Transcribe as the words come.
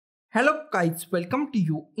Hello guys, welcome to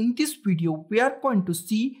you. In this video, we are going to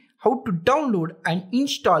see how to download and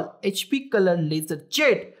install HP Color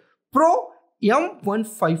LaserJet Pro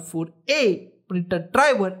M154a printer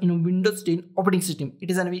driver in a Windows 10 operating system. It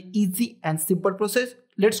is a very easy and simple process.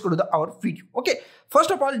 Let's go to our video. Okay, first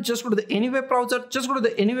of all, just go to the Anywhere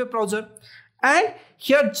browser. And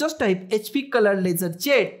here just type HP Color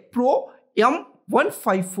LaserJet Pro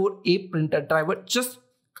M154a printer driver. Just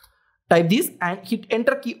type this and hit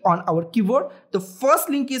enter key on our keyboard. The first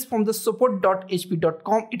link is from the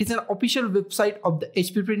support.hp.com. It is an official website of the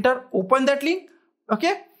HP printer. Open that link.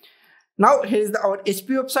 Okay. Now here is our HP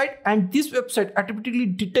website, and this website automatically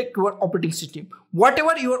detects your operating system.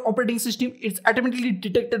 Whatever your operating system, it's automatically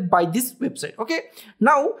detected by this website. Okay.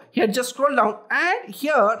 Now here just scroll down and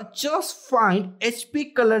here just find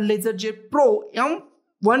HP Color LaserJet Pro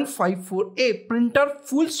M154a printer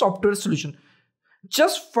full software solution.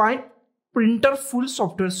 Just find printer full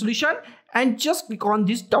software solution and just click on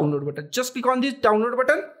this download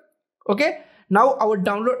button. Okay, now our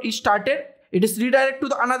download is started. It is redirected to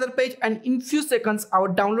the another page, and in few seconds our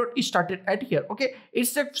download is started at here. Okay, it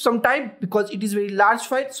takes some time because it is very large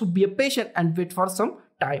file, so be patient and wait for some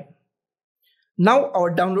time. Now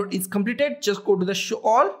our download is completed. Just go to the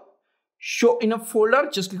show in a folder.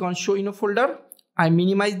 Just click on show in a folder. I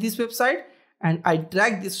minimize this website and I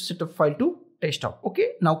drag this setup file to desktop.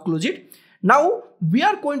 Okay, now close it. Now we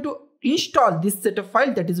are going to install this setup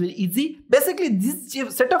file. That is very easy. Basically, this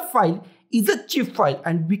setup file is a zip file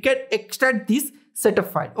and we can extract this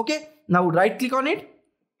setup file. Okay, now right click on it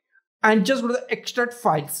and just go to the extract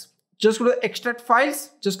files. Just click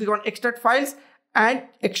on extract files and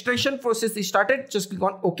extraction process is started. Just click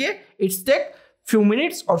on OK. It's take few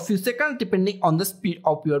minutes or few seconds depending on the speed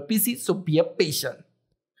of your PC, so be patient.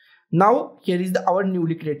 Now here is our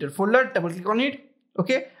newly created folder. Double click on it.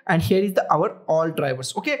 Okay, and here is our all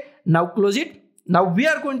drivers. Okay, now close it. Now we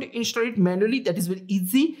are going to install it manually. That is very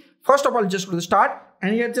easy. First of all, just go to start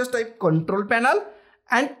and here just type control panel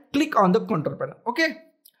and click on the control panel. Okay,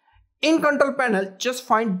 in control panel just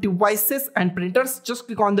find devices and printers. Just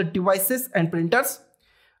click on the devices and printers.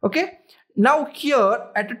 Okay, now here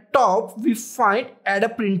at the top we find add a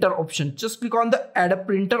printer option. Just click on the add a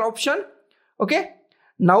printer option. Okay,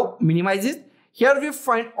 now minimize it. Here we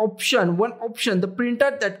find one option, the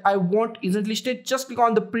printer that I want isn't listed. Just click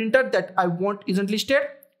on the printer that I want isn't listed.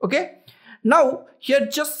 Okay, now here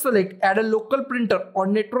just select add a local printer or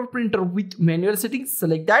network printer with manual settings.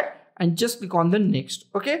 Select that and just click on the next.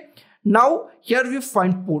 Okay, now here we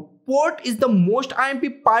find port is the most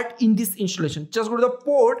IMP part in this installation. Just go to the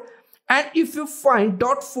port, and if you find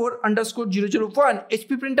 .4_001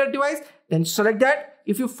 HP printer device, then select that.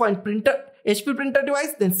 If you find HP printer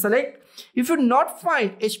device, then select. If you not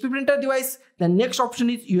find HP printer device, the next option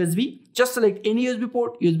is USB. Just select any USB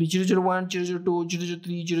port, USB 001, 002,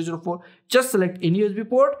 003, 004. Just select any USB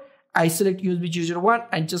port. I select USB 001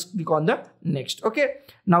 and just click on the next. Okay,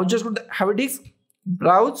 now just go to the have a disk,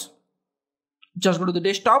 browse. Just go to the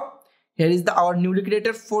desktop. Here is our newly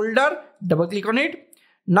created folder. Double click on it.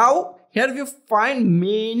 Now here we find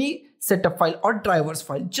many setup file or drivers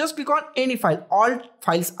file. Just click on any file. All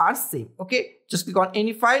files are same. Okay, just click on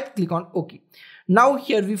any file, click on OK. Now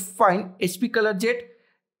here we find HP Color Jet.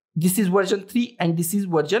 This is version 3 and this is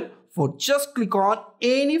version 4. Just click on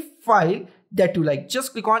any file that you like.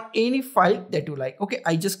 Okay,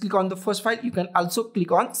 I just click on the first file. You can also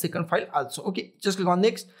click on second file also. Okay, just click on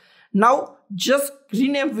next. Now just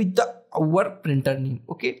rename with our printer name.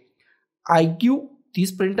 Okay, I give this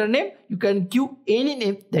printer name. You can give any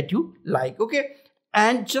name that you like. Okay,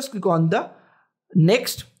 and just click on the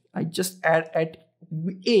next. I just add at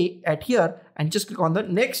here and just click on the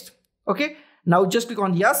next. Okay, now just click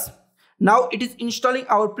on yes. Now it is installing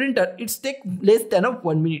our printer. It's take less than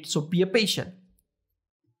 1 minute, so be patient.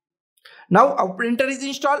 Now our printer is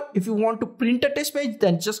installed. If you want to print a test page,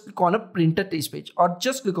 then just click on a printer test page or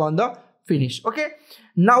just click on the finish. Okay,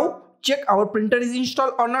 now check our printer is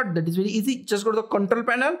installed or not. That is very easy. Just go to the control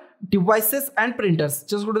panel, devices and printers.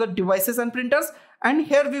 Just go to the devices and printers, and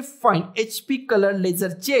here we find HP Color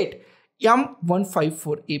LaserJet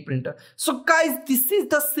M154a printer. So guys, this is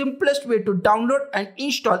the simplest way to download and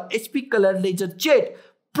install HP Color LaserJet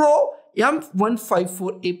Pro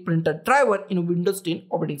M154a printer driver in a Windows 10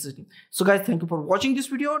 operating system. So guys, thank you for watching this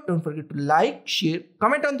video. Don't forget to like, share,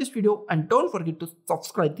 comment on this video, and don't forget to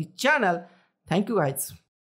subscribe the channel. Thank you guys.